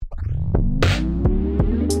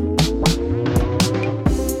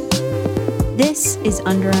This is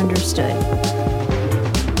Understood.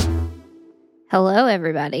 Hello,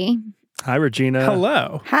 everybody. Hi, Regina.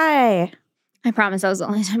 Hello. Hi. I promise that was the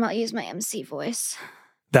only time I'll use my MC voice.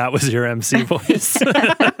 That was your MC voice.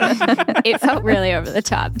 It felt really over the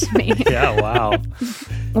top to me. Yeah, wow.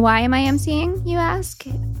 Why am I MCing, you ask?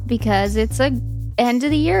 Because it's a end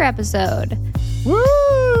of the year episode.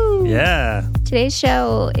 Woo! Yeah. Today's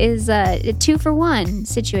show is a 2-for-1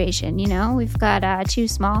 situation, you know? We've got 2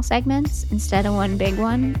 small segments instead of 1 big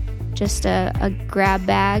one. Just a grab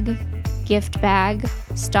bag, gift bag,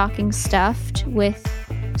 stocking stuffed with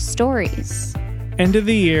stories. End of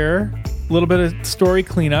the year, a little bit of story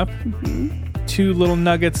cleanup. 2 little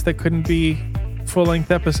nuggets that couldn't be full-length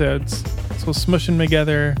episodes. So we'll smush them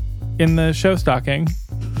together in the show stocking.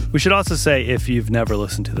 We should also say, if you've never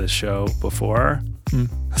listened to this show before,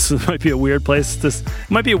 this might be a weird place to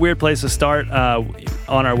start. On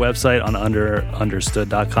our website on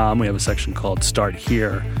understood.com, we have a section called Start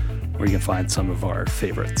Here, where you can find some of our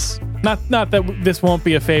favorites. Not that this won't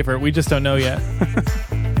be a favorite. We just don't know yet.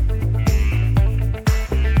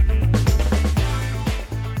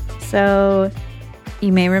 So,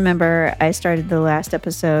 you may remember I started the last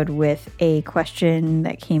episode with a question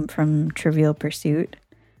that came from Trivial Pursuit,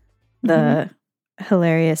 the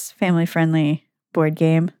hilarious, family-friendly board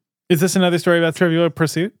game. Is this another story about Trivial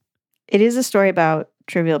Pursuit? It is a story about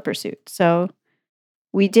Trivial Pursuit. So,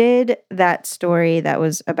 we did that story that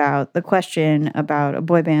was about the question about a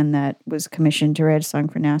boy band that was commissioned to write a song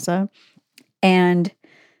for NASA. And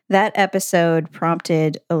that episode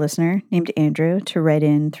prompted a listener named Andrew to write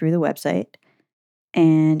in through the website.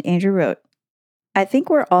 And Andrew wrote, "I think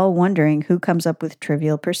we're all wondering who comes up with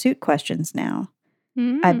Trivial Pursuit questions now.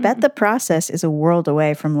 I bet the process is a world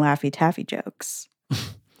away from Laffy Taffy jokes."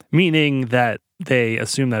 Meaning that they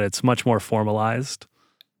assume that it's much more formalized.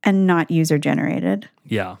 And not user-generated.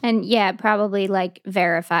 Yeah. And yeah, probably like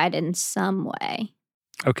verified in some way.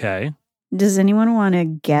 Okay. Does anyone want to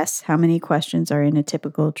guess how many questions are in a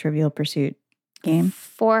typical Trivial Pursuit game?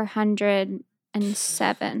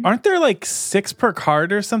 407. Aren't there like 6 per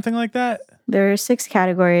card or something like that? There are 6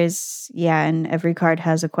 categories, yeah, and every card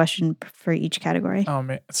has a question for each category. Oh,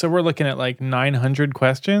 man. So we're looking at like 900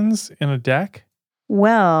 questions in a deck?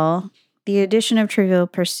 Well, the edition of Trivial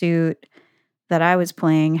Pursuit that I was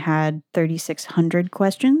playing had 3,600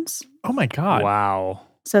 questions. Oh, my God. Wow.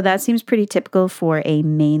 So that seems pretty typical for a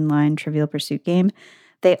mainline Trivial Pursuit game.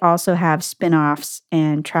 They also have spin-offs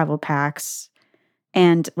and travel packs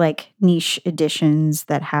and like niche editions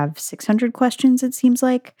that have 600 questions, it seems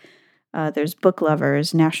like. There's Book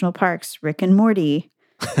Lovers, National Parks, Rick and Morty.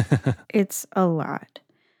 It's a lot.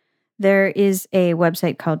 There is a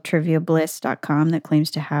website called triviabliss.com that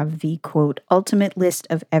claims to have the, quote, ultimate list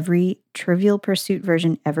of every Trivial Pursuit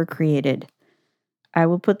version ever created. I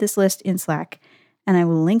will put this list in Slack, and I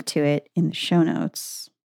will link to it in the show notes.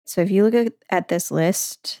 So if you look at this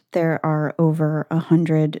list, there are over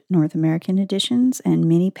 100 North American editions and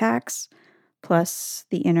mini packs, plus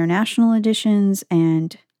the international editions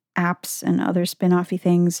and apps and other spin-offy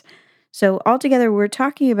things. So altogether, we're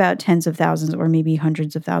talking about tens of thousands or maybe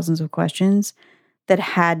hundreds of thousands of questions that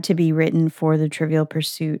had to be written for the Trivial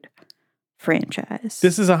Pursuit franchise.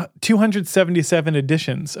 This is 277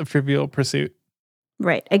 editions of Trivial Pursuit.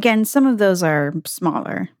 Right. Again, some of those are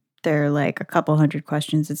smaller. They're like a couple hundred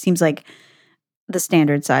questions. It seems like the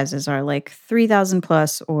standard sizes are like 3,000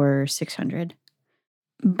 plus or 600.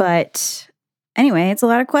 But anyway, it's a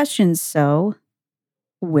lot of questions. So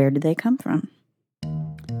where did they come from?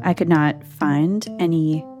 I could not find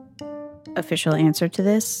any official answer to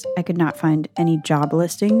this. I could not find any job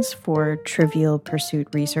listings for Trivial Pursuit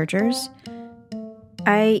researchers.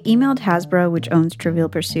 I emailed Hasbro, which owns Trivial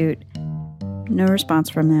Pursuit. No response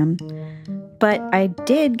from them. But I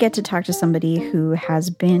did get to talk to somebody who has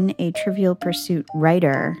been a Trivial Pursuit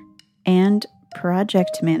writer and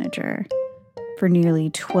project manager for nearly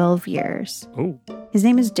 12 years. Oh. His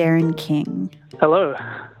name is Darren King. Hello,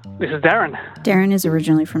 this is Darren. Darren is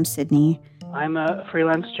originally from Sydney. I'm a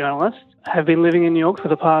freelance journalist. I have been living in New York for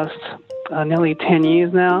the past nearly 10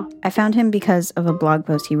 years now. I found him because of a blog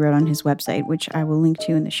post he wrote on his website, which I will link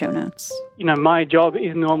to in the show notes. You know, my job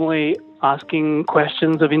is normally asking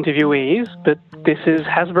questions of interviewees, but this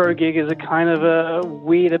Hasbro gig is a kind of a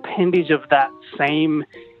weird appendage of that same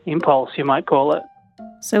impulse, you might call it.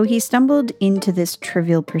 So he stumbled into this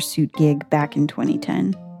Trivial Pursuit gig back in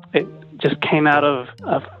 2010. It just came out of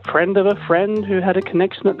a friend who had a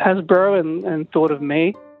connection at Hasbro and thought of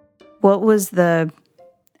me. What was the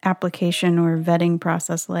application or vetting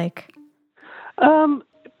process like?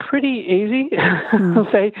 Pretty easy, I'll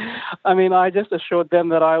say. I mean, I just assured them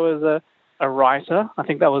that I was a writer. I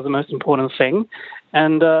think that was the most important thing,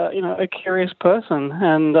 and a curious person.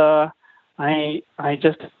 And I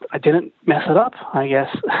didn't mess it up, I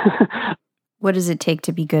guess. What does it take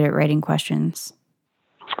to be good at writing questions?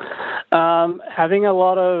 Having a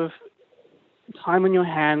lot of time on your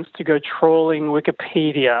hands to go trawling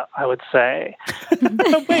Wikipedia, I would say.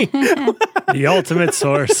 Wait. The ultimate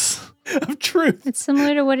source of truth. It's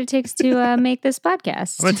similar to what it takes to make this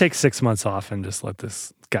podcast. I'm going to take 6 months off and just let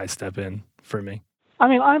this guy step in for me. I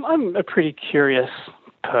mean, I'm a pretty curious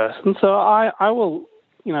person, so I will,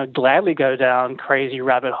 gladly go down crazy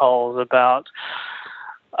rabbit holes about,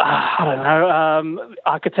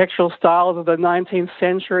 architectural styles of the 19th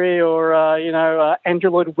century, or Andrew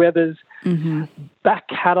Lloyd Webber's back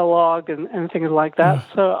catalogue and things like that.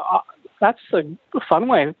 So that's a fun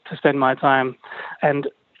way to spend my time, and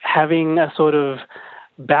having a sort of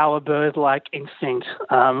bowerbird-like instinct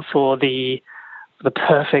for the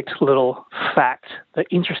perfect little fact, the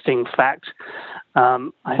interesting fact,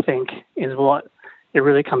 I think is what it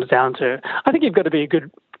really comes down to. I think you've got to be a good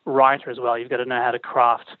writer as well. You've got to know how to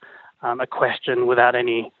craft a question without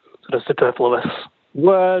any sort of superfluous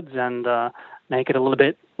words, and make it a little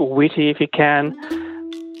bit witty if you can.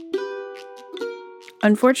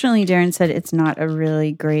 Unfortunately, Darren said it's not a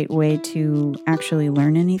really great way to actually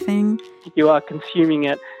learn anything. You are consuming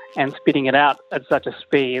it and spitting it out at such a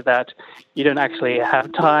speed that you don't actually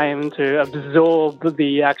have time to absorb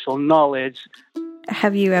the actual knowledge.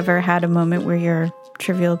 Have you ever had a moment where your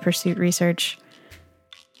Trivial Pursuit research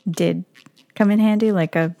did come in handy,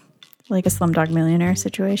 like a Slumdog Millionaire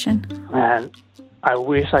situation? Man, I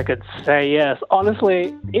wish I could say yes.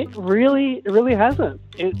 Honestly, it really hasn't.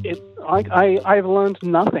 I've learned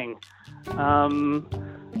nothing.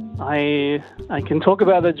 I can talk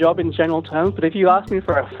about the job in general terms, but if you ask me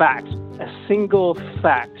for a fact, a single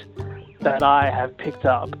fact that I have picked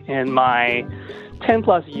up in my 10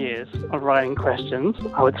 plus years of writing questions,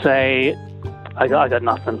 I would say I got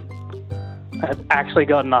nothing. I've actually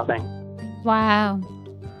got nothing. Wow.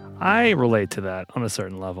 I relate to that on a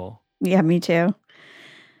certain level. Yeah, me too.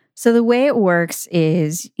 So the way it works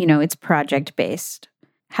is, it's project-based.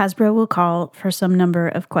 Hasbro will call for some number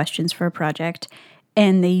of questions for a project,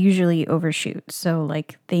 and they usually overshoot. So,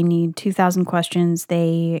 they need 2,000 questions.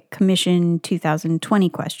 They commission 2,020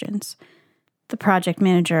 questions. The project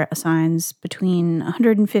manager assigns between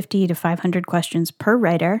 150 to 500 questions per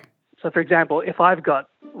writer. So, for example, if I've got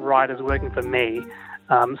writers working for me,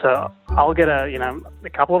 so I'll get a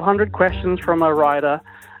couple of hundred questions from a writer,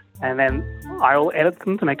 and then I will edit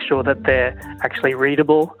them to make sure that they're actually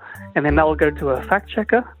readable, and then they'll go to a fact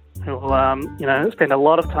checker who will, spend a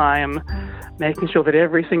lot of time making sure that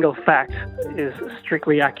every single fact is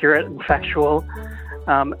strictly accurate and factual.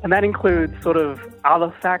 And that includes sort of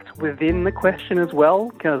other facts within the question as well,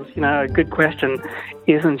 because, a good question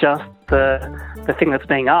isn't just the thing that's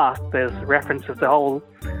being asked. There's references to a whole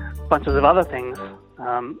bunches of other things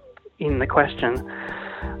in the question.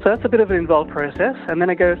 So that's a bit of an involved process. And then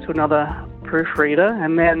it goes to another proofreader,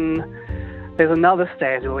 and then there's another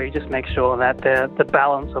stage where you just make sure that the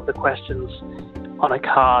balance of the questions on a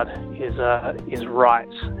card is right,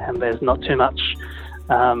 and there's not too much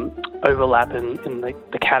overlap in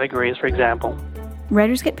the categories, for example.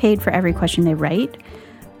 Writers get paid for every question they write,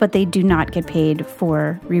 but they do not get paid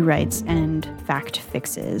for rewrites and fact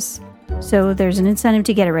fixes. So there's an incentive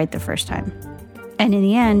to get it right the first time. And in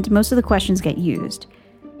the end, most of the questions get used.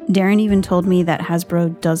 Darren even told me that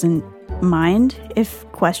Hasbro doesn't mind if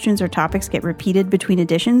questions or topics get repeated between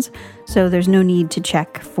editions, so there's no need to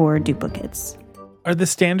check for duplicates. Are the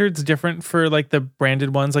standards different for the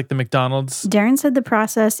branded ones, like the McDonald's? Darren said the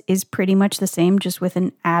process is pretty much the same, just with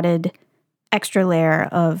an added extra layer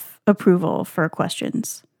of approval for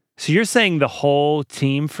questions. So you're saying the whole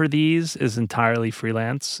team for these is entirely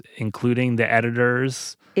freelance, including the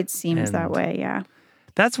editors? It seems that way, yeah.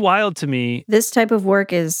 That's wild to me. This type of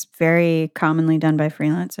work is very commonly done by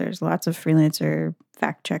freelancers. Lots of freelancer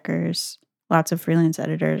fact checkers, lots of freelance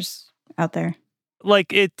editors out there.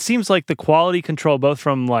 It seems like the quality control, both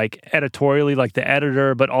from editorially, the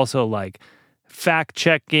editor, but also fact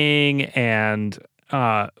checking and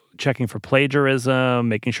checking for plagiarism,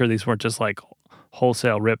 making sure these weren't just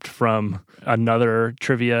wholesale ripped from another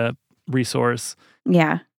trivia resource.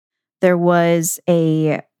 Yeah. There was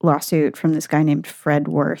a lawsuit from this guy named Fred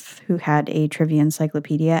Worth, who had a trivia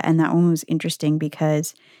encyclopedia, and that one was interesting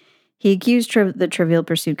because he accused the Trivial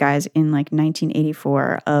Pursuit guys in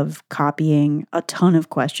 1984 of copying a ton of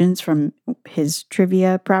questions from his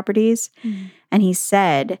trivia properties. Mm-hmm. And he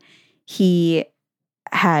said he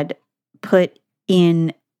had put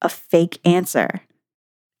in a fake answer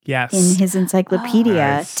Yes. in his encyclopedia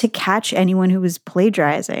Nice. to catch anyone who was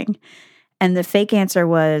plagiarizing. And the fake answer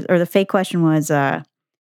was, or the fake question was,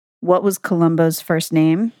 what was Columbo's first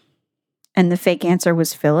name? And the fake answer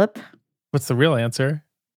was Philip. What's the real answer?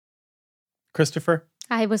 Christopher?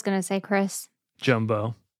 I was going to say Chris.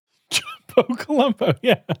 Jumbo. Oh, Columbo,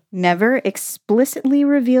 yeah. Never explicitly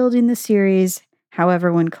revealed in the series.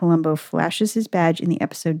 However, when Columbo flashes his badge in the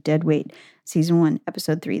episode Dead Weight, Season 1,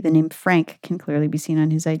 Episode 3, the name Frank can clearly be seen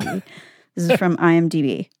on his ID. This is from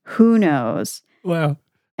IMDb. Who knows? Wow.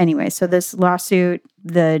 Anyway, so this lawsuit,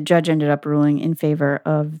 the judge ended up ruling in favor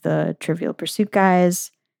of the Trivial Pursuit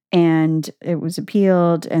guys, and it was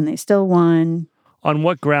appealed, and they still won. On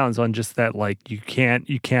what grounds? On just that, like, you can't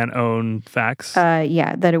own facts?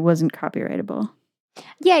 Yeah, that it wasn't copyrightable.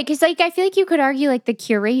 Yeah, because like I feel like you could argue like the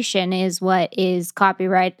curation is what is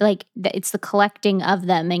copyright. Like it's the collecting of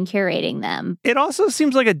them and curating them. It also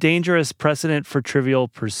seems like a dangerous precedent for Trivial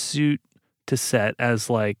Pursuit to set as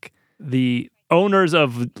like the owners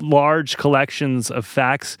of large collections of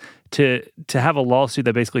facts to have a lawsuit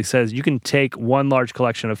that basically says you can take one large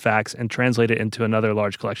collection of facts and translate it into another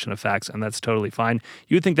large collection of facts, and that's totally fine.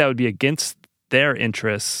 You would think that would be against their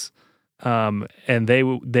interests, and they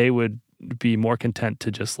would be more content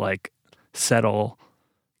to just like settle,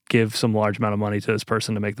 give some large amount of money to this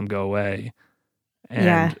person to make them go away,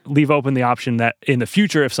 and leave open the option that in the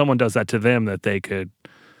future, if someone does that to them, that they could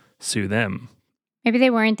sue them. Maybe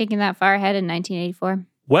they weren't thinking that far ahead in 1984.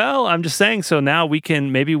 Well, I'm just saying, so now we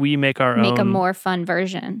make our own... Make a more fun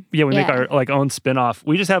version. Yeah, we make our like own spin-off.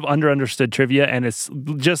 We just have understood trivia, and it's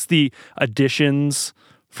just the additions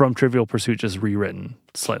from Trivial Pursuit just rewritten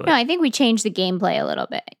slightly. No, I think we changed the gameplay a little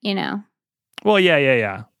bit, you know? Well,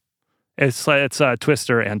 yeah. It's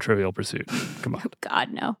Twister and Trivial Pursuit. Come on. Oh,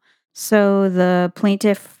 God, no. So the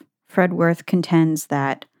plaintiff, Fred Worth, contends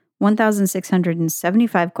that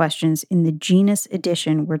 1,675 questions in the Genus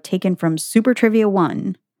edition were taken from Super Trivia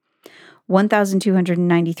 1.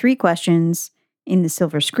 1,293 questions in the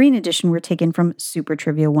Silver Screen edition were taken from Super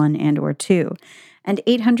Trivia 1 and or 2. And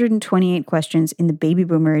 828 questions in the Baby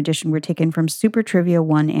Boomer edition were taken from Super Trivia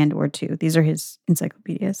 1 and or 2. These are his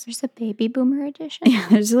encyclopedias. There's a Baby Boomer edition? Yeah,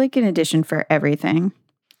 there's like an edition for everything.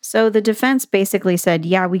 So the defense basically said,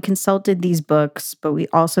 yeah, we consulted these books, but we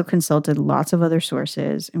also consulted lots of other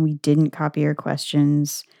sources, and we didn't copy your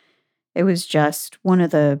questions. It was just one of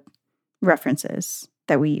the references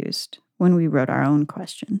that we used when we wrote our own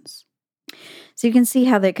questions. So you can see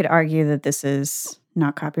how they could argue that this is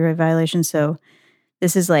not copyright violation. So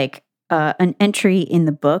this is like an entry in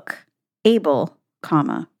the book, Able,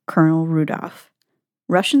 Colonel Rudolph.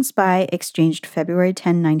 Russian spy exchanged February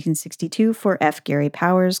 10, 1962 for F. Gary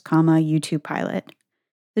Powers, U-2 pilot.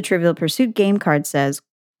 The Trivial Pursuit game card says,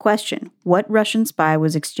 question, what Russian spy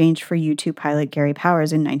was exchanged for U-2 pilot Gary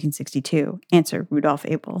Powers in 1962? Answer, Rudolph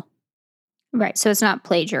Able. Right, so it's not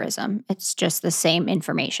plagiarism. It's just the same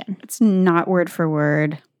information. It's not word for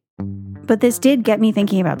word. But this did get me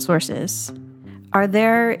thinking about sources.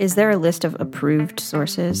 Is there a list of approved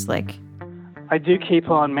sources? Like, I do keep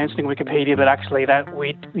on mentioning Wikipedia, but actually that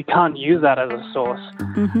we can't use that as a source.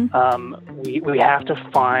 mm-hmm. We have to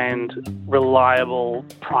find reliable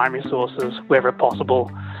primary sources wherever possible.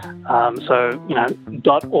 So,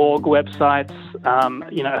 .org websites,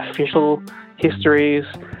 official histories,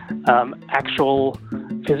 actual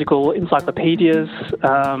physical encyclopedias.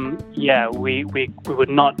 We would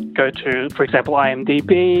not go to, for example,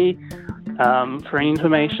 IMDb for any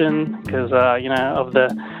information because, of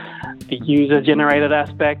the user-generated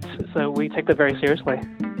aspect, so we take that very seriously.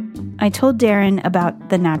 I told Darren about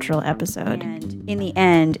the Natural episode, and in the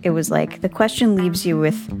end, it was like the question leaves you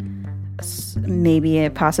with maybe a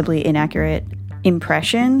possibly inaccurate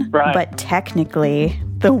impression, right. But technically,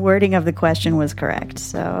 the wording of the question was correct,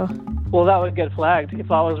 so... Well, that would get flagged.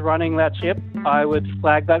 If I was running that ship, I would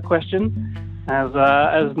flag that question as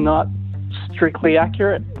not strictly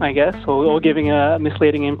accurate, I guess, or giving a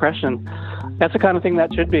misleading impression. That's the kind of thing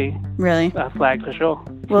that should be really flagged for sure.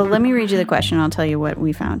 Well, let me read you the question. I'll tell you what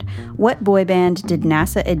we found. What boy band did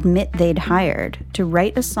NASA admit they'd hired to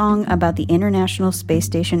write a song about the International Space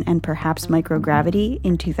Station and perhaps microgravity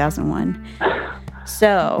in 2001?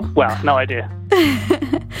 So... Well, no idea.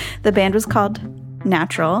 The band was called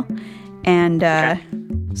Natural, and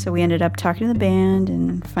so we ended up talking to the band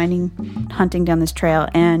and hunting down this trail,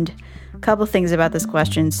 and a couple things about this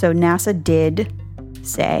question. So NASA did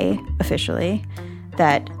say officially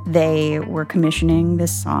that they were commissioning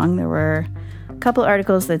this song. There were a couple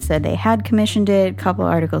articles that said they had commissioned it, a couple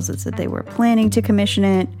articles that said they were planning to commission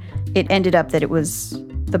it. It ended up that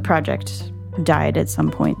the project died at some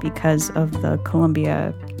point because of the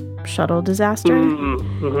Columbia shuttle disaster.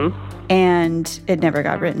 Mm-hmm. And it never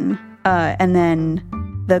got written. And then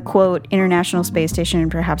the quote, International Space Station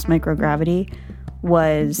and perhaps microgravity,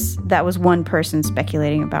 was one person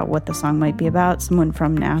speculating about what the song might be about, someone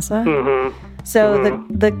from NASA. Mm-hmm. So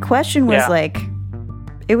the question was Yeah.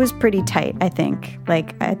 it was pretty tight, I think.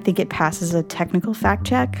 I think it passes a technical fact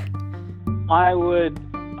check. I would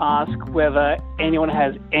ask whether anyone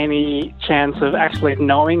has any chance of actually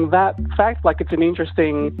knowing that fact. It's an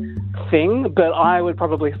interesting thing, but I would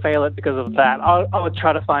probably fail it because of that. I would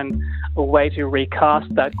try to find a way to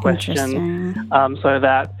recast that question so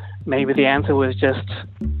that maybe the answer was just,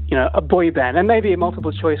 a boy band, and maybe a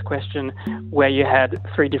multiple choice question where you had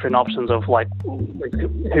 3 different options of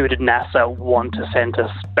who did NASA want to send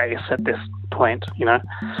to space at this point,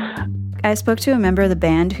 I spoke to a member of the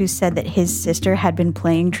band who said that his sister had been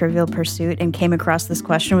playing Trivial Pursuit and came across this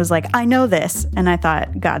question, was like, I know this. And I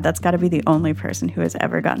thought, God, that's got to be the only person who has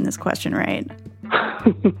ever gotten this question right.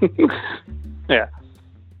 Yeah.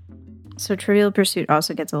 So Trivial Pursuit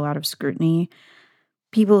also gets a lot of scrutiny.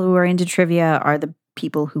 People who are into trivia are the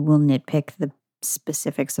people who will nitpick the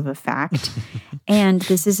specifics of a fact. And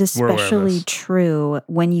this is especially true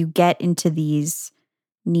when you get into these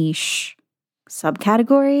niche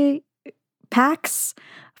subcategory packs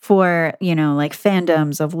for,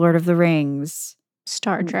 fandoms of Lord of the Rings,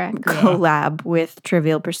 Star Trek. collab with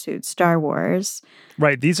Trivial Pursuit, Star Wars.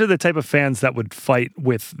 Right. These are the type of fans that would fight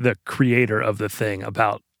with the creator of the thing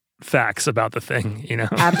about facts about the thing,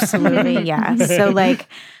 Absolutely, yeah. So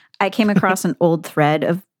I came across an old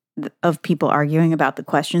thread of people arguing about the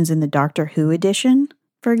questions in the Doctor Who edition,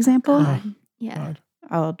 for example. Yeah. God.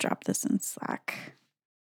 I'll drop this in Slack.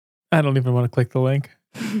 I don't even want to click the link.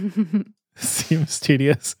 Seems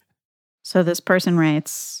tedious. So this person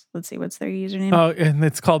writes, let's see, what's their username? Oh, and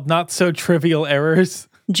it's called Not So Trivial Errors.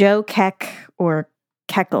 Joe Keck or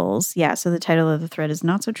Keckles. Yeah, so the title of the thread is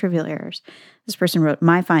Not So Trivial Errors. This person wrote,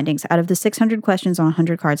 my findings, out of the 600 questions on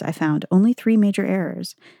 100 cards, I found only 3 major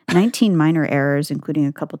errors, 19 minor errors, including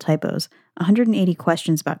a couple typos, 180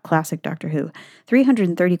 questions about classic Doctor Who,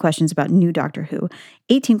 330 questions about new Doctor Who,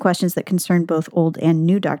 18 questions that concern both old and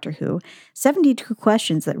new Doctor Who, 72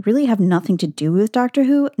 questions that really have nothing to do with Doctor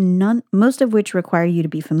Who, most of which require you to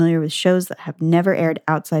be familiar with shows that have never aired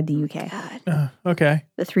outside the UK. Okay.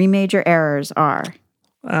 The 3 major errors are...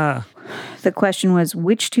 The question was,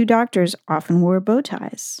 which 2 doctors often wore bow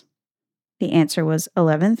ties? The answer was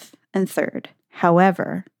 11th and 3rd.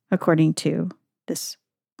 However, according to this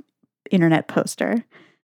internet poster,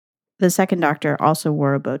 the 2nd Doctor also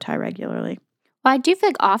wore a bow tie regularly. Well, I do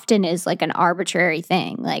think often is an arbitrary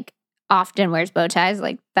thing. Often wears bow ties.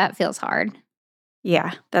 That feels hard.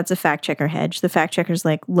 Yeah, that's a fact checker hedge. The fact checker's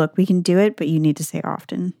like, look, we can do it, but you need to say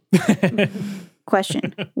often.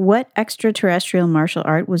 Question, what extraterrestrial martial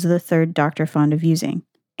art was the 3rd Doctor fond of using?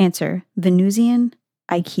 Answer, Venusian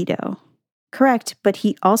Aikido. Correct, but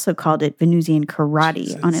he also called it Venusian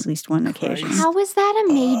karate on at least one occasion. How is that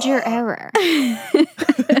a major error?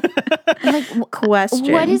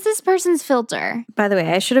 Question. What is this person's filter? By the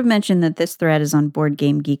way, I should have mentioned that this thread is on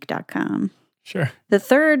BoardGameGeek.com. Sure. The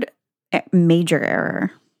 3rd major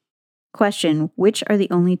error. Question, which are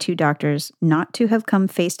the only 2 doctors not to have come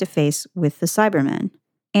face-to-face with the Cybermen?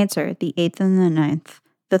 Answer, the 8th and the 9th.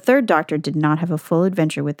 The 3rd Doctor did not have a full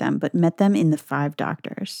adventure with them, but met them in the 5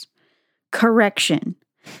 Doctors. Correction.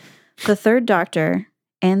 The 3rd Doctor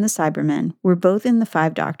and the Cybermen were both in the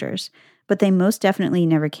 5 Doctors, but they most definitely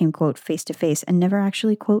never came, quote, face-to-face and never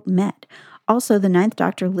actually, quote, met. Also, the 9th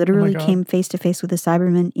Doctor literally came face-to-face with the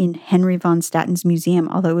Cybermen in Henry von Statten's museum,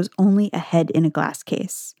 although it was only a head in a glass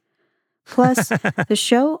case. Plus, the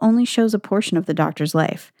show only shows a portion of the Doctor's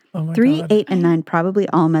life. 3, 8, and 9 probably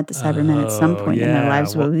all met the Cybermen at some point in their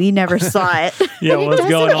lives, but we never saw it. Yeah, But it what's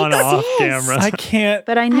going on doesn't off exist. camera? I can't.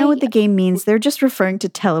 But I know what the game means. They're just referring to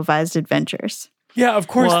televised adventures. Yeah, of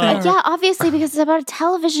course Well- they are. Yeah, obviously, because it's about a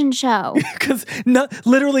television show. Because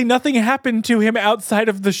literally nothing happened to him outside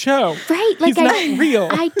of the show. Right. He's not real.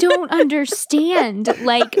 I don't understand.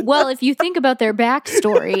 Well, if you think about their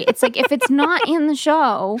backstory, it's if it's not in the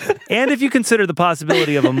show. And if you consider the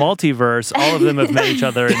possibility of a multiverse, all of them have met each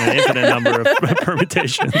other in an infinite number of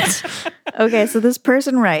permutations. Okay, so this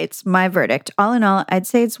person writes, my verdict. All in all, I'd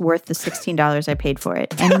say it's worth the $16 I paid for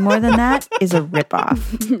it. Any more than that is a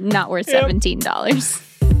ripoff. Not worth $17.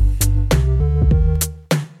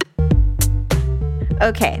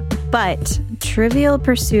 Okay, but Trivial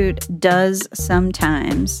Pursuit does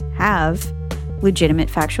sometimes have legitimate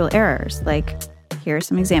factual errors. Here are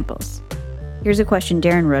some examples. Here's a question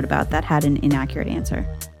Darren wrote about that had an inaccurate answer.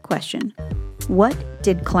 Question, what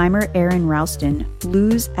did climber Aaron Ralston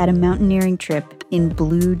lose at a mountaineering trip in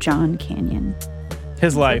Blue John Canyon?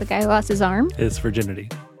 His life. The guy who lost his arm? His virginity.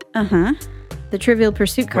 Uh-huh. The Trivial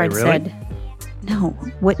Pursuit card really? said... No,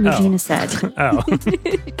 what Eugenia said. Oh.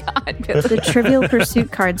 God, Billy. The Trivial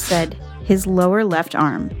Pursuit card said his lower left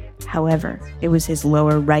arm. However, it was his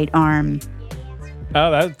lower right arm. Oh,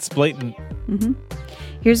 that's blatant.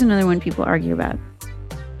 Here's another one people argue about.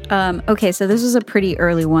 Okay, so this is a pretty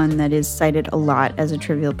early one that is cited a lot as a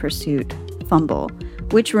Trivial Pursuit fumble.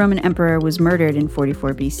 Which Roman emperor was murdered in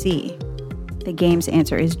 44 BC? The game's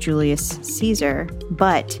answer is Julius Caesar,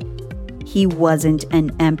 but he wasn't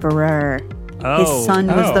an emperor. Oh. His son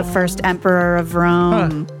was the first emperor of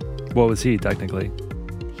Rome. What was he, technically?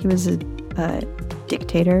 He was a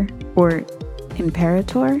dictator or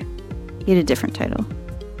imperator. He had a different title.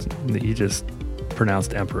 You just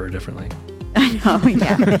pronounced emperor differently. I know,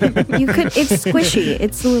 yeah. You could. It's squishy.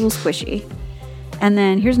 It's a little squishy. And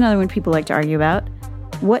then here's another one people like to argue about.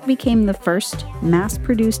 What became the first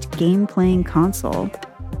mass-produced game-playing console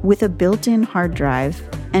with a built-in hard drive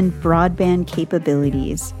and broadband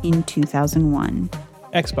capabilities in 2001?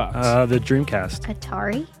 Xbox. The Dreamcast.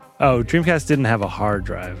 Atari? Oh, Dreamcast didn't have a hard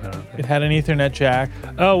drive, I don't think. It had an Ethernet jack.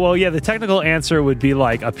 Oh, well, yeah, the technical answer would be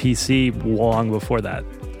like a PC long before that.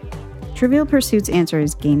 Trivial Pursuit's answer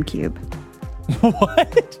is GameCube.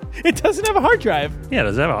 What? It doesn't have a hard drive. Yeah,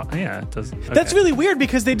 does that have a... Yeah, it does. Okay. That's really weird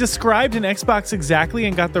because they described an Xbox exactly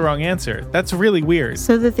and got the wrong answer. That's really weird.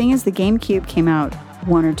 So the thing is, the GameCube came out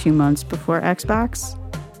 1 or 2 months before Xbox.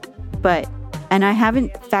 And I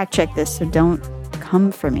haven't fact-checked this, so don't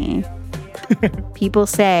come for me. People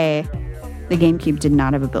say the GameCube did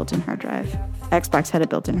not have a built-in hard drive. Xbox had a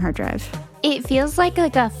built-in hard drive. It feels like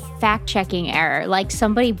a fact-checking error. Like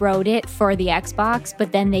somebody wrote it for the Xbox,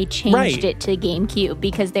 but then they changed it to GameCube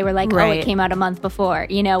because they were like, oh, it came out a month before,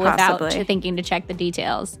 without thinking to check the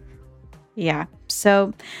details. Yeah.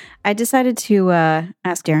 So I decided to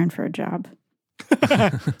ask Darren for a job.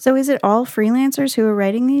 So is it all freelancers who are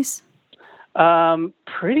writing these?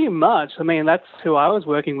 Pretty much. I mean, that's who I was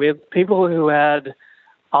working with. People who had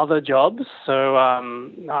other jobs. So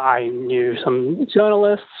I knew some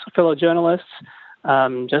journalists, fellow journalists,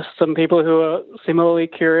 just some people who are similarly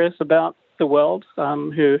curious about the world,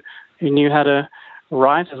 who knew how to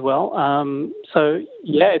write as well. So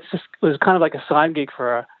yeah, it was kind of like a side gig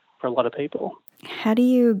for a lot of people. How do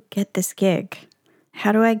you get this gig?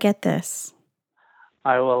 How do I get this?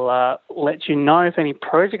 I will let you know if any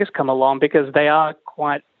projects come along because they are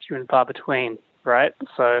quite few and far between, right?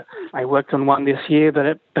 So I worked on one this year,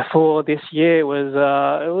 but before this year it was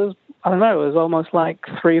I don't know, it was almost like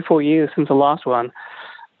 3 or 4 years since the last one.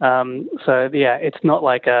 So yeah, it's not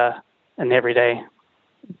like an everyday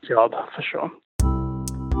job for sure.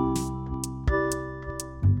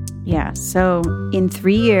 Yeah, so in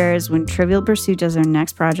 3 years, when Trivial Pursuit does their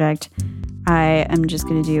next project, I am just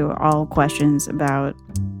going to do all questions about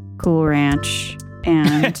Cool Ranch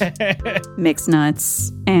and mixed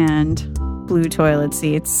nuts and blue toilet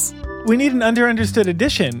seats. We need an understood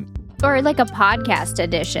edition. Or like a podcast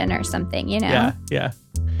edition or something, Yeah.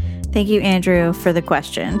 Thank you, Andrew, for the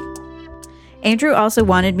question. Andrew also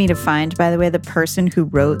wanted me to find, by the way, the person who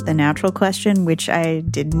wrote the natural question, which I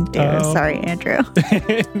didn't do. Oh. Sorry, Andrew.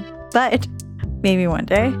 But maybe one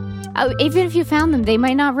day. Even if you found them, they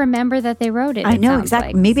might not remember that they wrote it. I know,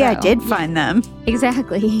 exactly. Like, maybe I did find them.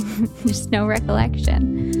 Exactly. Just no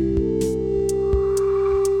recollection.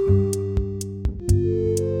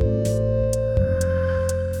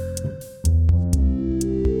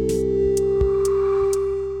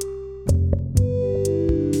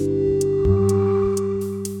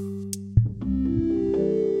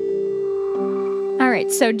 All right,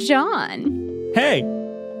 so John. Hey.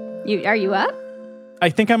 Are you up? I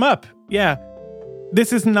think I'm up. Yeah.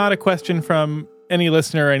 This is not a question from any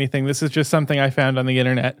listener or anything. This is just something I found on the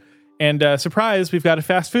internet. And surprise, we've got a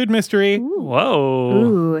fast food mystery. Whoa.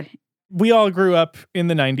 Ooh. We all grew up in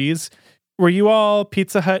the 90s. Were you all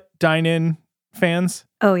Pizza Hut dine-in fans?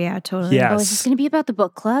 Oh, yeah, totally. Yes. Oh, is this going to be about the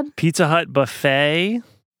book club? Pizza Hut buffet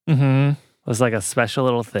Mm-hmm. was like a special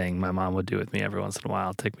little thing my mom would do with me every once in a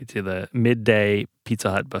while. Take me to the midday Pizza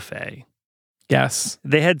Hut buffet. Yes.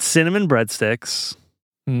 They had cinnamon breadsticks.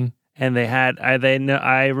 Mm. And they had,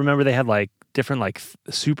 I remember they had like different like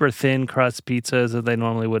super thin crust pizzas that they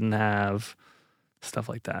normally wouldn't have, stuff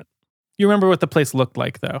like that. You remember what the place looked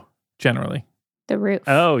like, though, generally? The roof.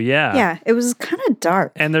 Oh, yeah. Yeah, it was kind of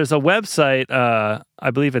dark. And there's a website,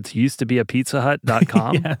 I believe it's used to be a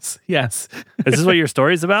pizzahut.com. Yes. Is this what your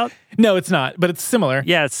story's about? No, it's not, but it's similar.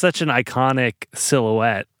 Yeah, it's such an iconic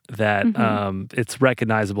silhouette that it's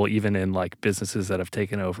recognizable even in like businesses that have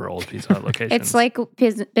taken over old Pizza Hut locations. It's like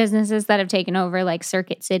businesses that have taken over like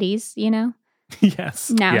circuit cities, Yes.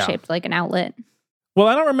 Now Yeah. shaped like an outlet. Well,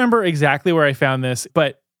 I don't remember exactly where I found this,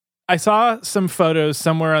 but I saw some photos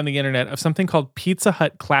somewhere on the internet of something called Pizza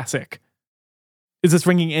Hut Classic. Is this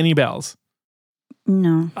ringing any bells?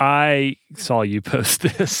 No. I saw you post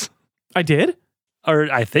this. I did?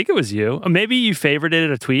 Or I think it was you. Or maybe you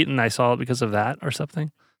favorited a tweet and I saw it because of that or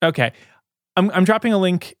something. Okay. I'm dropping a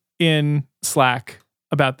link in Slack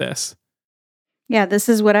about this. Yeah, this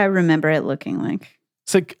is what I remember it looking like.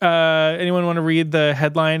 So anyone want to read the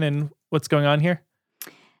headline and what's going on here?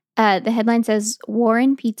 The headline says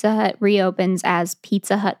Warren Pizza Hut reopens as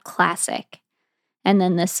Pizza Hut Classic. And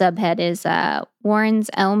then the subhead is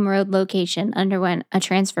Warren's Elm Road location underwent a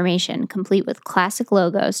transformation complete with classic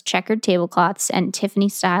logos, checkered tablecloths, and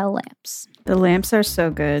Tiffany-style lamps. The lamps are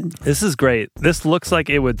so good. This is great. This looks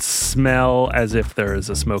like it would smell as if there is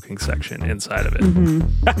a smoking section inside of it.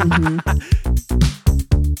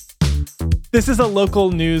 This is a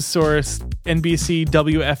local news source, NBC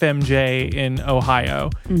WFMJ in Ohio.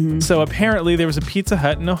 So apparently there was a Pizza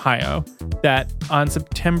Hut in Ohio that on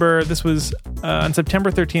September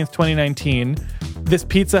 13th, 2019, this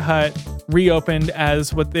Pizza Hut reopened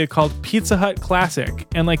as what they called Pizza Hut Classic.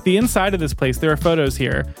 And like the inside of this place, there are photos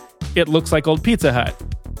here. It looks like old Pizza Hut.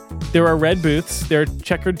 There are red booths. There are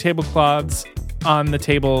checkered tablecloths on the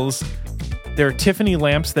tables. There are Tiffany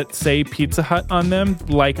lamps that say Pizza Hut on them,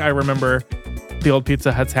 like I remember the old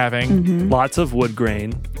Pizza Huts having. Lots of wood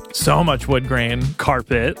grain, So much wood grain.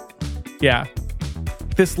 carpet. Yeah.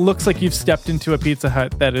 This looks like you've stepped into a Pizza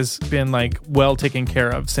Hut that has been like well taken care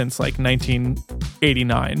of since like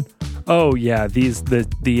 1989. Oh yeah, the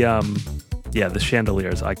chandelier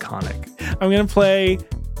is iconic. I'm going to play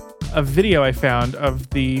a video I found of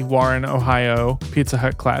the Warren, Ohio Pizza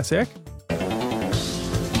Hut Classic.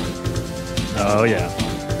 Oh yeah.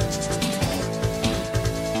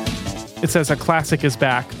 It says a classic is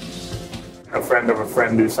back. A friend of a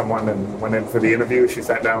friend knew someone and went in for the interview. She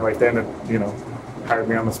sat down right then and, hired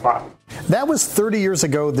me on the spot. That was 30 years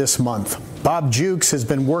ago this month. Bob Jukes has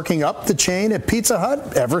been working up the chain at Pizza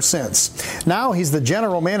Hut ever since. Now he's the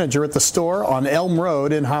general manager at the store on Elm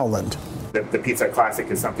Road in Howland. The Pizza Classic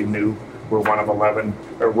is something new. We're one of 11,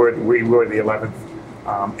 or we were the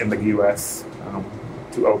 11th in the U.S.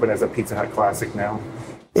 To open as a Pizza Hut Classic now.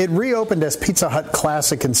 It reopened as Pizza Hut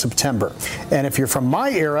Classic in September. And if you're from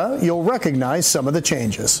my era, you'll recognize some of the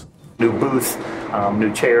changes. New booths,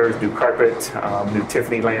 new chairs, new carpet, new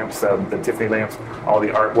Tiffany lamps. The Tiffany lamps, all the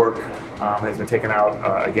artwork has been taken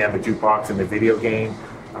out. Again, the jukebox and the video game.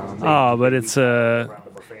 But it's a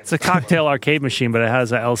cocktail arcade machine, but it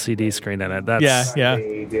has an LCD screen in it. That's Yeah.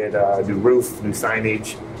 They did new roof, new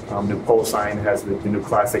signage, new pole sign has the new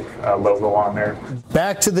classic logo on there.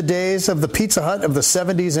 Back to the days of the Pizza Hut of the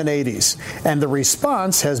 70s and 80s. And the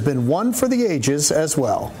response has been one for the ages as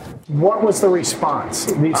well. What was the response?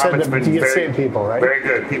 You said It's been you get same people, right? Very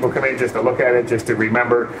good. People come in just to look at it, just to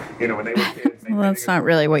remember, when they were kids. Well, that's not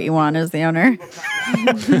really what you want as the owner.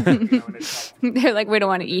 They're like, we don't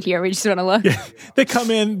want to eat here. We just want to look. They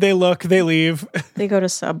come in, they look, they leave. They go to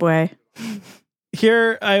Subway.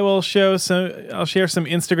 Here I'll share some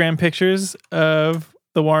Instagram pictures of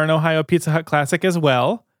the Warren, Ohio Pizza Hut Classic as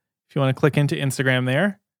well. If you want to click into Instagram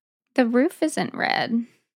there. The roof isn't red.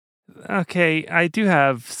 Okay, I do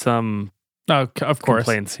have some Oh, of course.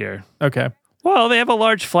 complaints here. Okay. Well, they have a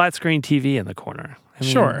large flat screen TV in the corner. I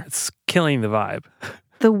mean, Sure. It's killing the vibe.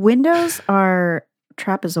 The windows are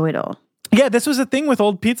trapezoidal. Yeah, this was a thing with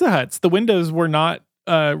old Pizza Huts. The windows were not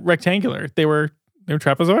rectangular. They were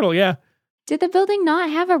trapezoidal, yeah. Did the building not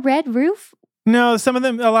have a red roof? No,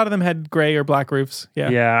 a lot of them had gray or black roofs. Yeah.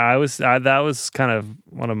 Yeah, that was kind of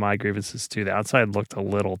one of my grievances too. The outside looked a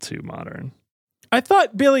little too modern. I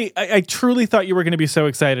thought, Billy, I truly thought you were going to be so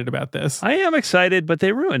excited about this. I am excited, but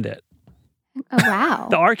they ruined it. Oh, wow.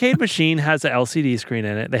 The arcade machine has an LCD screen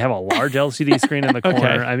in it. They have a large LCD screen in the corner. Okay.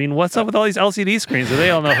 I mean, what's up with all these LCD screens? Are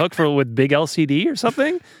they on the hook with big LCD or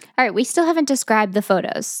something? All right, we still haven't described the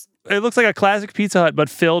photos. It looks like a classic Pizza Hut, but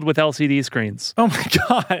filled with LCD screens. Oh my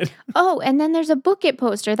God. Oh, and then there's a Book It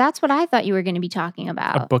poster. That's what I thought you were going to be talking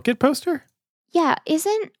about. A Book It poster? Yeah,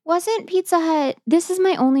 wasn't Pizza Hut, this is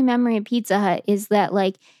my only memory of Pizza Hut, is that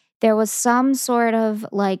like there was some sort of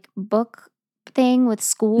like book thing with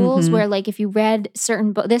schools where like if you read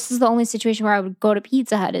certain books, this is the only situation where I would go to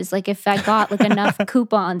Pizza Hut is like if I got like enough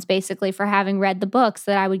coupons basically for having read the books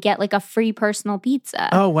that I would get like a free personal pizza.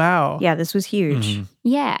 Oh, wow. Yeah, this was huge.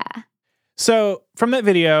 Yeah. So from that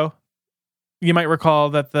video, you might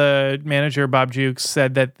recall that the manager, Bob Jukes,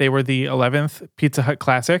 said that they were the 11th Pizza Hut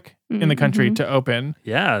Classic in the country to open.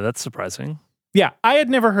 Yeah, that's surprising. Yeah, I had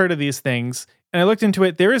never heard of these things. and I looked into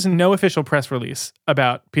it. There is no official press release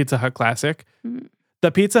about Pizza Hut Classic.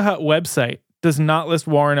 The Pizza Hut website does not list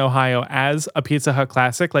Warren, Ohio as a Pizza Hut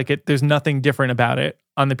Classic. There's nothing different about it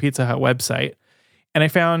on the Pizza Hut website. And I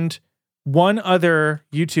found one other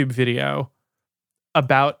YouTube video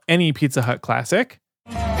about any Pizza Hut Classic.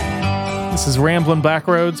 This is Ramblin'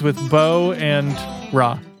 Backroads with Bo and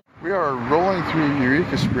Ra. We are rolling through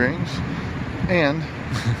Eureka Springs, and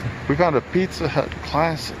we found a Pizza Hut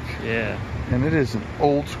Classic. Yeah. And it is an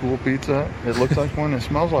old school pizza. It looks like one. It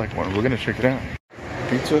smells like one. We're going to check it out.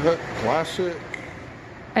 Pizza Hut Classic.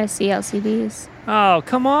 I see LCDs. Oh,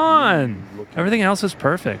 come on. Everything else is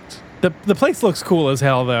perfect. The place looks cool as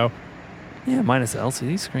hell, though. Yeah, minus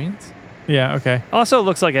LCD screens. Yeah, okay. Also, it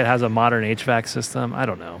looks like it has a modern HVAC system. I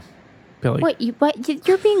don't know. Billy.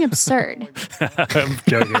 You're being absurd. I'm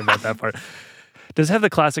joking about that part. Does it have the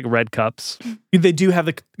classic red cups? They do have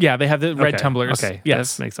they have the red tumblers. Okay,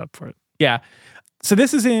 yes. That makes up for it. Yeah. So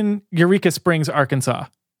this is in Eureka Springs, Arkansas.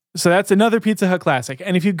 So that's another Pizza Hut Classic.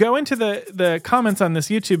 And if you go into the comments on this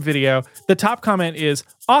YouTube video, the top comment is,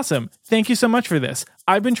 awesome. Thank you so much for this.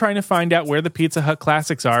 I've been trying to find out where the Pizza Hut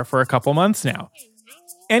Classics are for a couple months now.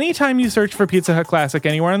 Anytime you search for Pizza Hut Classic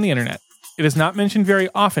anywhere on the internet, it is not mentioned very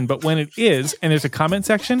often, but when it is, and there's a comment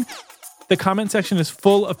section, the comment section is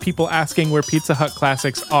full of people asking where Pizza Hut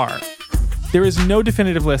Classics are. There is no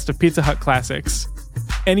definitive list of Pizza Hut Classics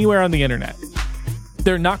anywhere on the internet.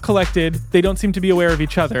 They're not collected. They don't seem to be aware of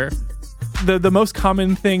each other. The most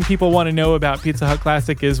common thing people want to know about Pizza Hut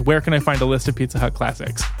Classic is, where can I find a list of Pizza Hut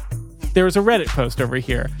Classics? There is a Reddit post over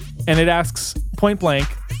here, and it asks point blank,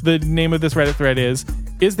 the name of this Reddit thread is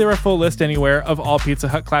there a full list anywhere of all Pizza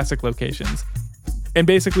Hut Classic locations? And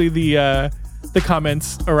basically the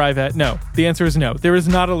comments arrive at no. The answer is no. There is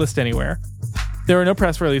not a list anywhere. There are no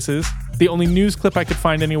press releases. The only news clip I could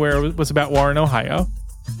find anywhere was about Warren, Ohio.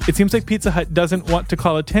 It seems like Pizza Hut doesn't want to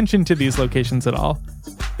call attention to these locations at all.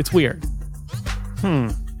 It's weird.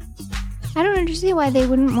 I don't understand why they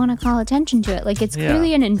wouldn't want to call attention to it. It's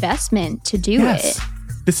clearly an investment to do it.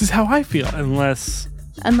 This is how I feel.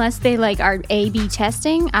 Unless they are A/B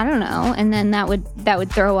testing, I don't know, and then that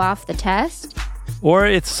would throw off the test. Or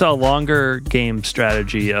it's a longer game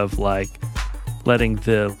strategy of letting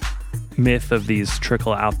the myth of these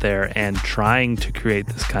trickle out there and trying to create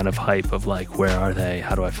this kind of hype of where are they?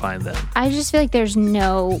 How do I find them? I just feel like there's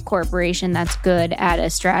no corporation that's good at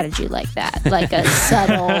a strategy like that. Like a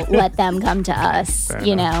subtle, let them come to us,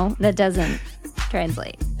 that doesn't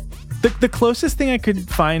translate. The closest thing I could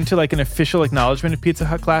find to an official acknowledgement of Pizza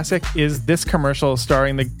Hut Classic is this commercial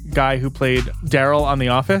starring the guy who played Daryl on The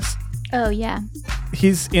Office. Oh, yeah.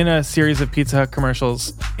 He's in a series of Pizza Hut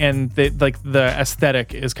commercials, and the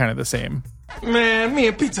aesthetic is kind of the same. Man, me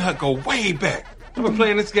and Pizza Hut go way back. I've been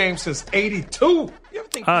playing this game since '82.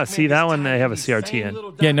 See, that one they have a CRT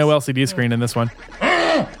in. Yeah, no LCD screen in this one.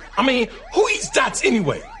 Who eats dots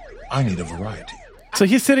anyway? I need a variety. So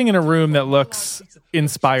he's sitting in a room that looks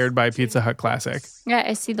inspired by Pizza Hut Classic. Yeah,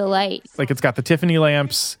 I see the light. It's got the Tiffany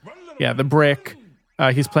lamps, the brick.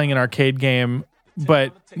 He's playing an arcade game,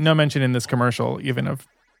 but no mention in this commercial even of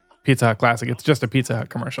Pizza Hut Classic. It's just a Pizza Hut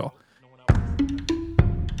commercial.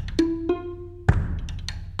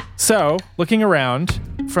 So, looking around,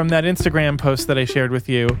 from that Instagram post that I shared with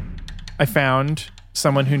you, I found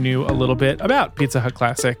someone who knew a little bit about Pizza Hut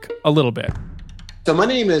Classic, a little bit. So my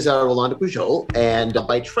name is Rolando Pujol, and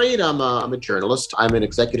by trade, I'm a journalist. I'm an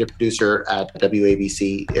executive producer at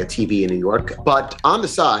WABC TV in New York. But on the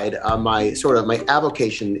side, my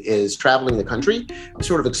avocation is traveling the country,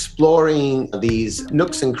 sort of exploring these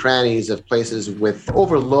nooks and crannies of places with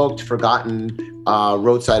overlooked, forgotten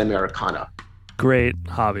roadside Americana. Great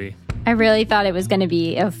hobby. I really thought it was going to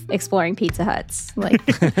be of exploring Pizza Huts.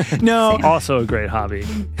 No. Also a great hobby.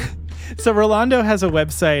 So Rolando has a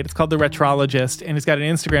website. It's called The Retrologist, and he's got an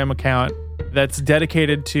Instagram account that's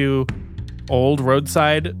dedicated to old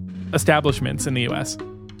roadside establishments in the U.S.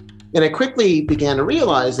 And I quickly began to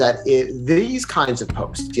realize that these kinds of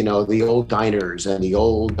posts, the old diners and the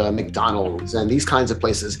old McDonald's and these kinds of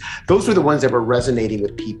places, those were the ones that were resonating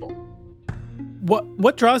with people.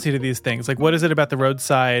 What draws you to these things? What is it about the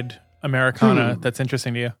roadside Americana that's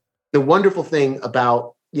interesting to you? The wonderful thing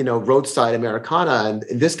about roadside Americana and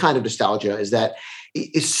this kind of nostalgia is that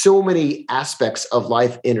so many aspects of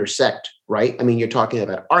life intersect, right? I mean, you're talking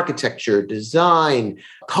about architecture, design,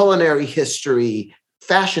 culinary history,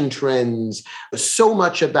 fashion trends. So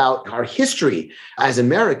much about our history as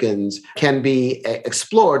Americans can be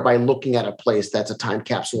explored by looking at a place that's a time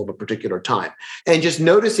capsule of a particular time. And just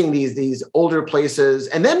noticing these older places,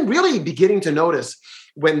 and then really beginning to notice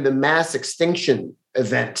when the mass extinction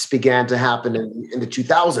events began to happen in the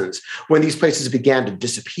 2000s, when these places began to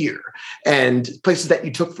disappear and places that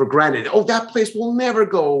you took for granted. Oh, that place will never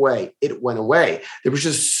go away. It went away. There was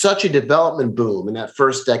just such a development boom in that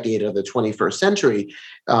first decade of the 21st century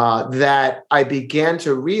that I began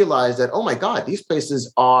to realize that, oh my God, these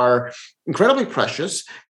places are incredibly precious.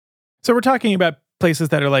 So we're talking about places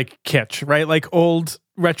that are like kitsch, right? Like old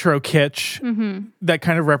retro kitsch that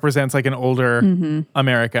kind of represents like an older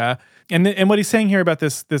America. And what he's saying here about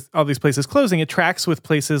this all these places closing, it tracks with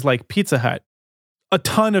places like Pizza Hut. A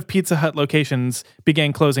ton of Pizza Hut locations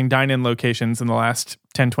began closing dine-in locations in the last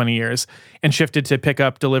 10, 20 years and shifted to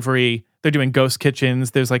pickup delivery. They're doing ghost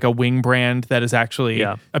kitchens. There's like a wing brand that is actually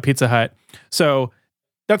a Pizza Hut. So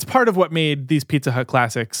that's part of what made these Pizza Hut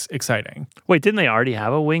classics exciting. Wait, didn't they already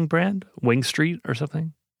have a wing brand? Wing Street or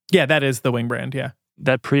something? Yeah, that is the wing brand, yeah.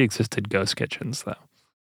 That pre-existed ghost kitchens, though.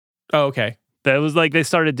 Oh, okay. That was like, they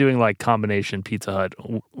started doing like combination Pizza Hut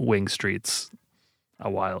wing streets a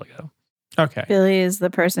while ago. Okay. Billy is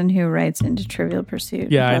the person who writes into Trivial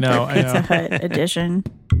Pursuit. Yeah, about their Pizza Hut edition.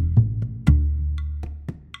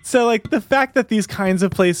 So like the fact that these kinds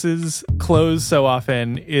of places close so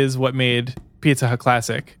often is what made Pizza Hut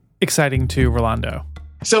Classic exciting to Rolando.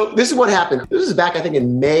 So this is what happened. This is back, I think,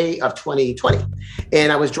 in May of 2020.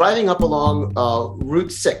 And I was driving up along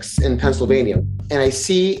Route 6 in Pennsylvania, and I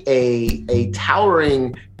see a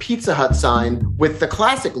towering Pizza Hut sign with the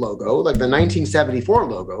classic logo, like the 1974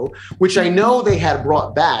 logo, which I know they had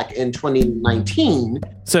brought back in 2019.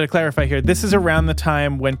 So to clarify here, this is around the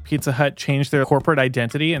time when Pizza Hut changed their corporate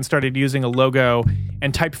identity and started using a logo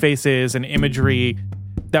and typefaces and imagery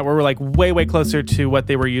that were like way, way closer to what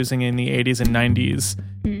they were using in the 80s and 90s.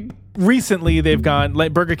 Recently, they've gone,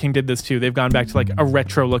 like Burger King did this too, they've gone back to like a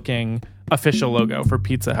retro-looking official logo for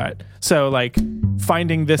Pizza Hut. So like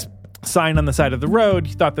finding this sign on the side of the road,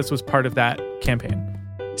 you thought this was part of that campaign.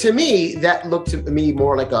 To me, that looked to me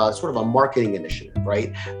more like a sort of a marketing initiative,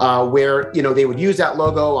 right? Where, you know, they would use that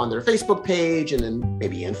logo on their Facebook page and then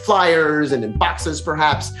maybe in flyers and in boxes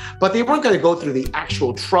perhaps, but they weren't going to go through the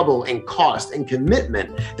actual trouble and cost and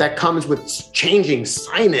commitment that comes with changing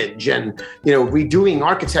signage and, you know, redoing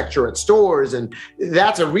architecture at stores. And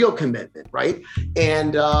that's a real commitment, right?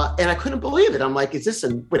 And I couldn't believe it. I'm like, is this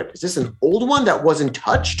an old one that wasn't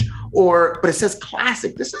touched? But it says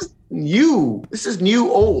classic. This is new. This is new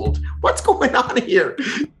old. What's going on here?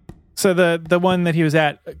 So the one that he was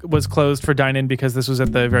at was closed for dine-in because this was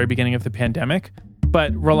at the very beginning of the pandemic.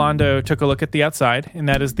 But Rolando took a look at the outside, and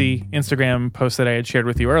that is the Instagram post that I had shared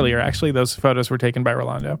with you earlier. Actually, those photos were taken by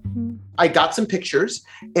Rolando. I got some pictures,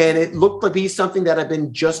 and it looked to be something that had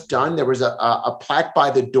been just done. There was a plaque by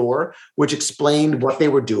the door which explained what they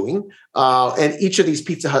were doing. And each of these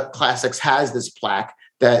Pizza Hut classics has this plaque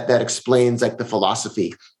that explains like the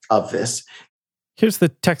philosophy of this. Here's the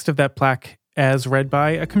text of that plaque as read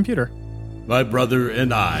by a computer. My brother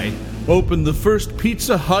and I opened the first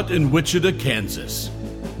Pizza Hut in Wichita, Kansas,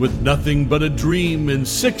 with nothing but a dream and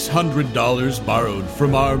 $600 borrowed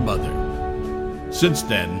from our mother. Since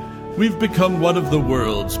then, we've become one of the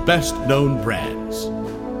world's best-known brands.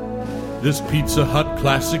 This Pizza Hut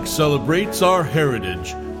classic celebrates our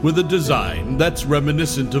heritage with a design that's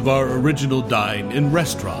reminiscent of our original dine in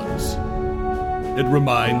restaurants. It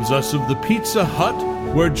reminds us of the Pizza Hut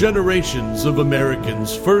where generations of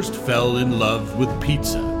Americans first fell in love with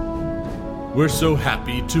pizza. We're so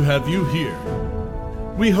happy to have you here.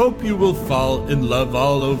 We hope you will fall in love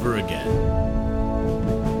all over again.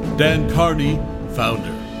 Dan Carney,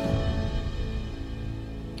 founder.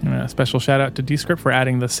 A special shout out to Descript for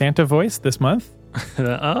adding the Santa voice this month.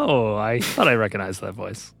 Oh, I thought I recognized that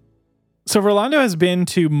voice. So Rolando has been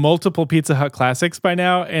to multiple Pizza Hut classics by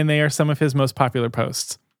now, and they are some of his most popular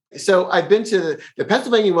posts. So I've been to the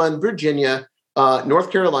Pennsylvania one, Virginia,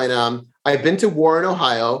 North Carolina. I've been to Warren,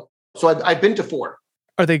 Ohio. So I've been to 4.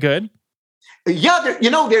 Are they good? Yeah,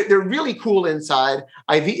 they're really cool inside.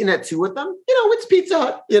 I've eaten at 2 of them. You know, it's Pizza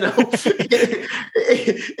Hut. You know,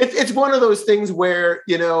 it's one of those things where,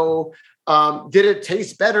 you know, did it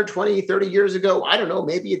taste better 20, 30 years ago? I don't know.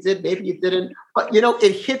 Maybe it did. Maybe it didn't. But, you know,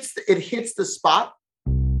 it hits the spot.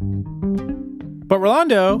 But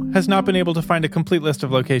Rolando has not been able to find a complete list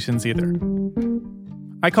of locations either.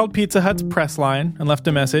 I called Pizza Hut's press line and left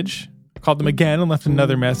a message. Called them again and left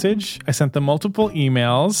another message. I sent them multiple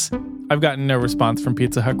emails. I've gotten no response from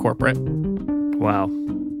Pizza Hut corporate. Wow.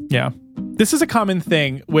 Yeah. This is a common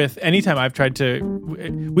thing with anytime I've tried to,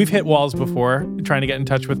 we've hit walls before trying to get in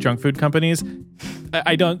touch with junk food companies.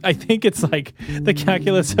 I think it's like the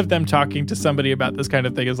calculus of them talking to somebody about this kind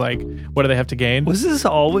of thing is like, what do they have to gain? Was this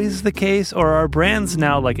always the case, or are brands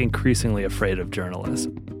now like increasingly afraid of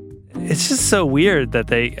journalism? It's just so weird that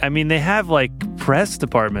they have like press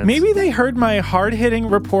departments. Maybe they heard my hard-hitting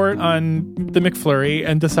report on the McFlurry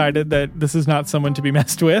and decided that this is not someone to be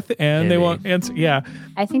messed with, and they won't answer. Yeah.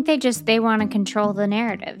 I think they want to control the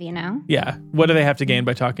narrative, you know? Yeah. What do they have to gain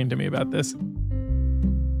by talking to me about this?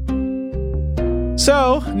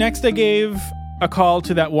 So next I gave a call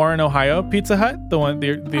to that Warren, Ohio Pizza Hut, the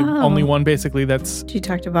only one basically that's... Did you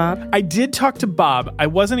talk to Bob? I did talk to Bob. I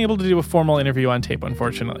wasn't able to do a formal interview on tape,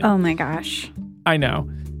 unfortunately. Oh my gosh. I know.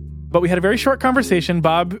 But we had a very short conversation.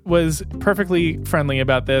 Bob was perfectly friendly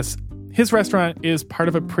about this. His restaurant is part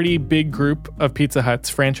of a pretty big group of Pizza Huts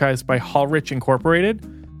franchised by Hallrich Incorporated.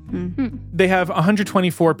 Mm-hmm. They have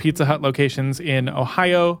 124 Pizza Hut locations in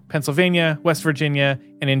Ohio, Pennsylvania, West Virginia,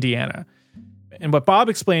 and Indiana. And what Bob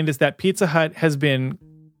explained is that Pizza Hut has been,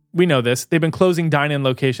 we know this, they've been closing dine-in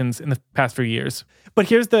locations in the past few years. But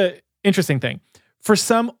here's the interesting thing. For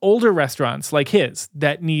some older restaurants like his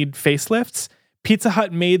that need facelifts, Pizza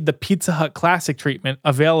Hut made the Pizza Hut Classic treatment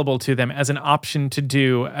available to them as an option to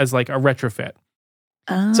do as like a retrofit.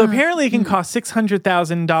 So apparently it can cost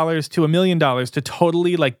 $600,000 to $1 million to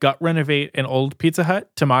totally like gut renovate an old Pizza Hut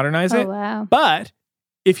to modernize it. Wow. But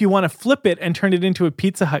if you want to flip it and turn it into a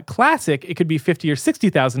Pizza Hut Classic, it could be $50,000 or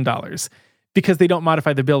 $60,000 because they don't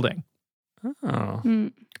modify the building. Oh.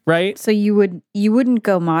 Right? So you wouldn't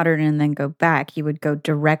go modern and then go back. You would go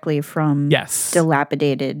directly from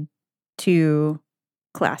dilapidated to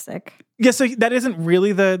classic. Yeah, so that isn't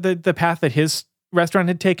really the path that his restaurant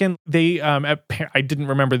had taken. They I didn't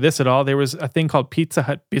remember this at all. There was a thing called Pizza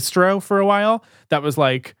Hut Bistro for a while that was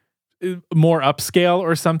like more upscale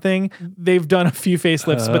or something. They've done a few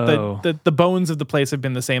facelifts, but the bones of the place have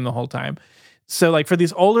been the same the whole time. So like for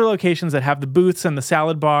these older locations that have the booths and the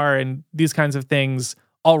salad bar and these kinds of things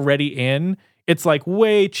already in, it's like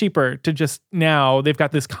way cheaper to just now they've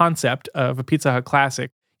got this concept of a Pizza Hut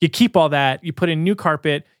Classic. You keep all that, you put in new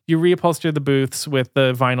carpet, you reupholster the booths with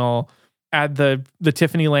the vinyl, add the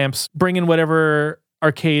Tiffany lamps, bring in whatever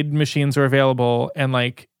arcade machines are available, and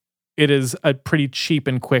like it is a pretty cheap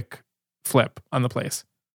and quick flip on the place.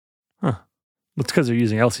 Huh. It's because they're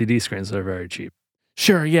using LCD screens that are very cheap.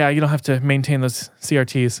 Sure, yeah, you don't have to maintain those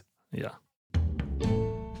CRTs. Yeah.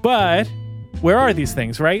 But where are these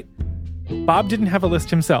things, right? Bob didn't have a list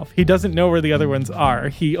himself. He doesn't know where the other ones are.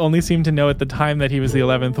 He only seemed to know at the time that he was the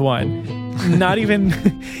 11th one. Not even...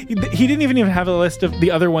 he didn't even have a list of the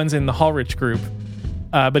other ones in the Hallrich group.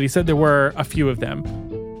 But he said there were a few of them.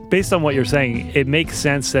 Based on what you're saying, it makes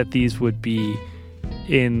sense that these would be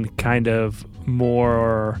in kind of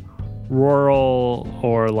more rural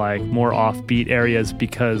or like more offbeat areas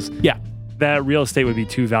because that real estate would be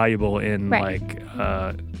too valuable in like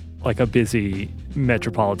a busy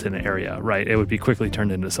metropolitan area, right? It would be quickly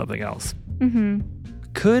turned into something else. Mm-hmm.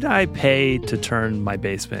 Could I pay to turn my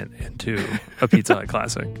basement into a Pizza Hut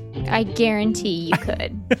Classic? I guarantee you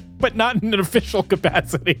could. But not in an official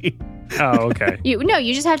capacity. Oh, okay.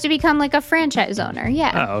 You just have to become like a franchise owner.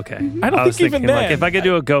 Yeah. Oh, okay. Mm-hmm. I don't think even then. Like, if I could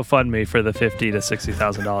do a GoFundMe for the $50,000 to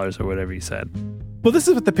 $60,000 or whatever you said. Well, this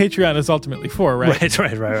is what the Patreon is ultimately for, right?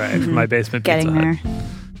 Right. For my basement Getting Pizza Hut. there.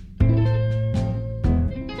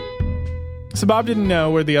 So Bob didn't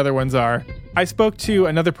know where the other ones are. I spoke to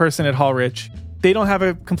another person at Hallrich. They don't have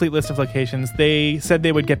a complete list of locations. They said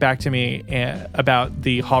they would get back to me about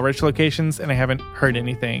the Hallrich locations, and I haven't heard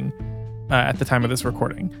anything at the time of this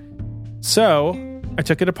recording. So I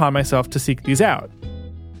took it upon myself to seek these out.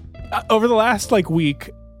 Over the last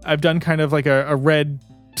week, I've done kind of like a red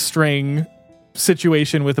string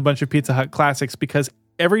situation with a bunch of Pizza Hut Classics because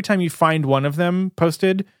every time you find one of them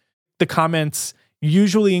posted, the comments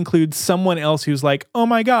usually include someone else who's like, oh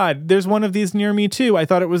my God, there's one of these near me too. I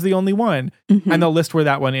thought it was the only one. Mm-hmm. And they'll list where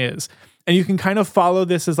that one is. And you can kind of follow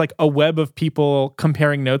this as like a web of people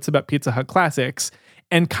comparing notes about Pizza Hut Classics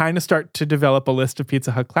and kind of start to develop a list of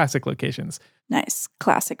Pizza Hut Classic locations. Nice.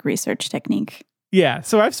 Classic research technique. Yeah.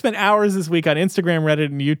 So I've spent hours this week on Instagram, Reddit,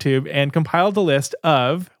 and YouTube and compiled a list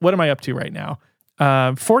of, what am I up to right now?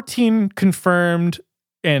 14 confirmed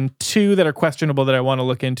and 2 that are questionable that I want to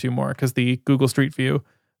look into more because the Google Street View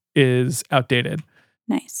is outdated.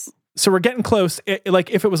 Nice. So we're getting close.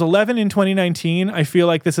 If it was 11 in 2019, I feel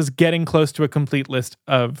like this is getting close to a complete list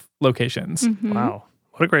of locations. Mm-hmm. Wow.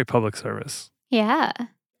 What a great public service. Yeah.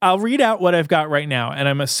 I'll read out what I've got right now, and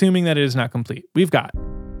I'm assuming that it is not complete. We've got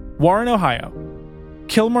Warren, Ohio,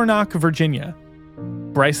 Kilmarnock, Virginia,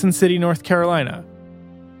 Bryson City, North Carolina,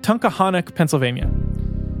 Tunkahanock, Pennsylvania,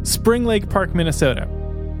 Spring Lake Park, Minnesota,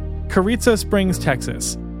 Carrizo Springs,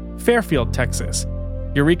 Texas, Fairfield, Texas,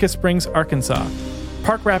 Eureka Springs, Arkansas,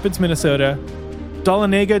 Park Rapids, Minnesota,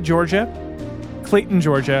 Dahlonega, Georgia, Clayton,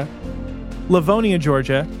 Georgia, Livonia,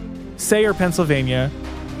 Georgia, Sayre, Pennsylvania,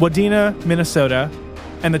 Wadena, Minnesota,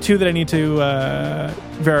 and the two that I need to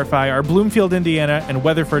verify are Bloomfield, Indiana, and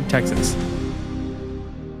Weatherford, Texas.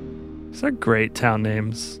 These are great town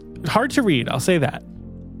names. Hard to read, I'll say that.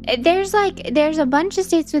 There's a bunch of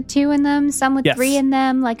states with 2 in them, some with 3 in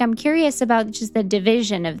them. Like, I'm curious about just the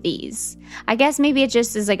division of these. I guess maybe it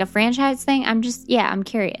just is like a franchise thing. I'm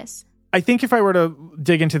curious. I think if I were to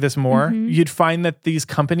dig into this more, you'd find that these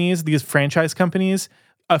companies, these franchise companies,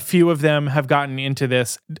 a few of them have gotten into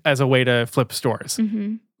this as a way to flip stores.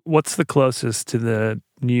 What's the closest to the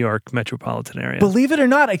New York metropolitan area? Believe it or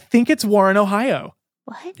not, I think it's Warren, Ohio.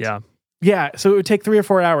 What? Yeah. Yeah, so it would take 3 or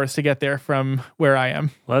 4 hours to get there from where I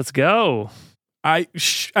am. Let's go. I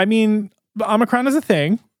mean, Omicron is a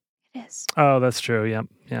thing. It is. Oh, that's true. Yep.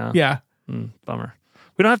 Yeah. Yeah. Bummer.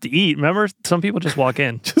 We don't have to eat. Remember, some people just walk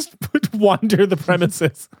in. Just wander the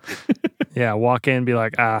premises. Yeah, walk in, be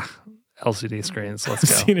like, LCD screens. Let's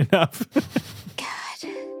go. I've seen enough. God.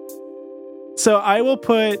 So I will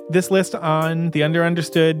put this list on the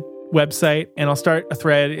Understood website, and I'll start a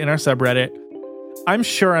thread in our subreddit. I'm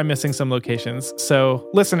sure I'm missing some locations. So,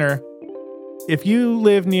 listener, if you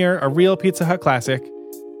live near a real Pizza Hut classic,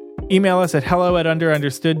 email us at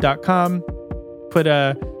hello@understood.com. Put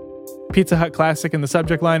a Pizza Hut classic in the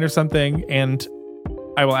subject line or something, and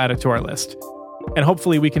I will add it to our list. And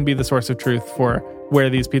hopefully we can be the source of truth for where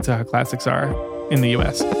these Pizza Hut classics are in the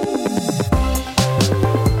U.S.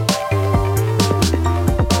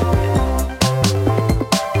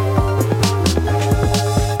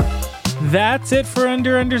 That's it for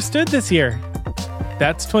Understood this year.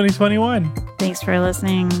 That's 2021. Thanks for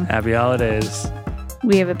listening. Happy holidays.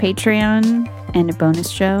 We have a Patreon and a bonus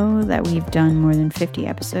show that we've done more than 50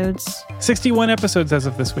 episodes. 61 episodes as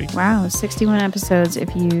of this week. Wow, 61 episodes.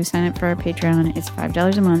 If you sign up for our Patreon, it's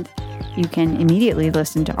 $5 a month. You can immediately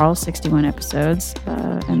listen to all 61 episodes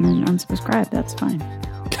and then unsubscribe. That's fine.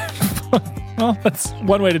 Well, that's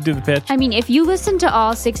one way to do the pitch. I mean, if you listen to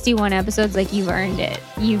all 61 episodes, like, you've earned it.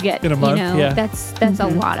 You get, in a month, that's a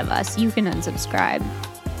lot of us. You can unsubscribe.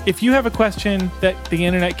 If you have a question that the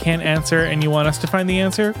internet can't answer and you want us to find the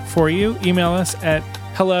answer for you, email us at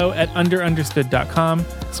hello@understood.com.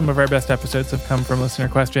 Some of our best episodes have come from listener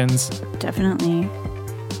questions. Definitely.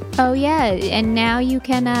 Oh yeah, and now you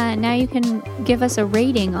can give us a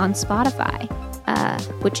rating on Spotify,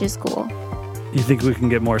 which is cool. You think we can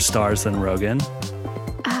get more stars than Rogan?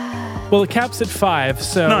 Well, it caps at 5,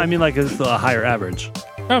 so... No, I mean like a higher average.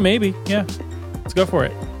 Oh, maybe, yeah. Let's go for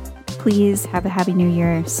it. Please have a happy new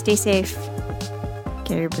year. Stay safe.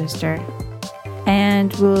 Get your booster.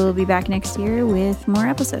 And we'll be back next year with more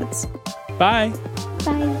episodes. Bye.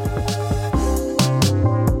 Bye.